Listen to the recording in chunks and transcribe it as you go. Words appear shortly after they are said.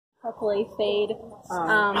properly feed.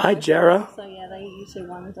 Hi, Jara. So yeah, they usually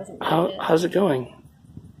one doesn't eat it. How's it going?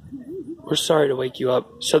 We're sorry to wake you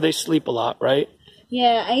up. So they sleep a lot, right?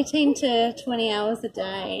 Yeah, 18 to 20 hours a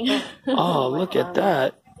day. Oh, look at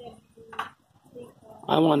that.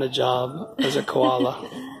 I want a job as a koala.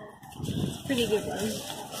 Pretty good one.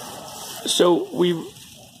 So we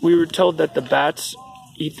were told that the bats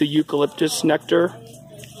eat the eucalyptus nectar.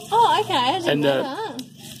 Oh, okay. I didn't know that.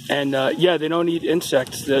 And yeah, they don't eat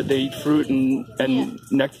insects. They eat fruit and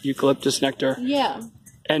eucalyptus nectar. Yeah.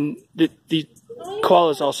 And the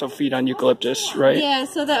koalas also feed on eucalyptus, right? Yeah,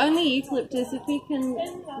 so the only eucalyptus, if you can,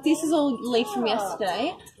 this is all leaf from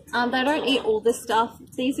yesterday. They don't eat all this stuff.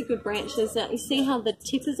 These are good branches. You see how the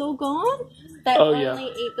tip is all gone? They only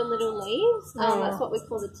eat the little leaves. That's what we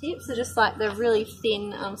call the tip. So just like the really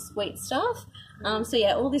thin, sweet stuff. So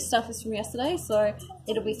yeah, all this stuff is from yesterday. So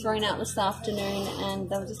it'll be thrown out this afternoon, and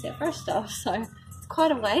they'll just get fresh stuff. So it's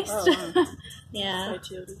quite a waste. Yeah.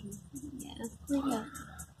 Yeah.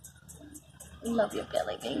 Love your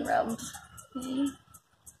belly being rubbed. Okay.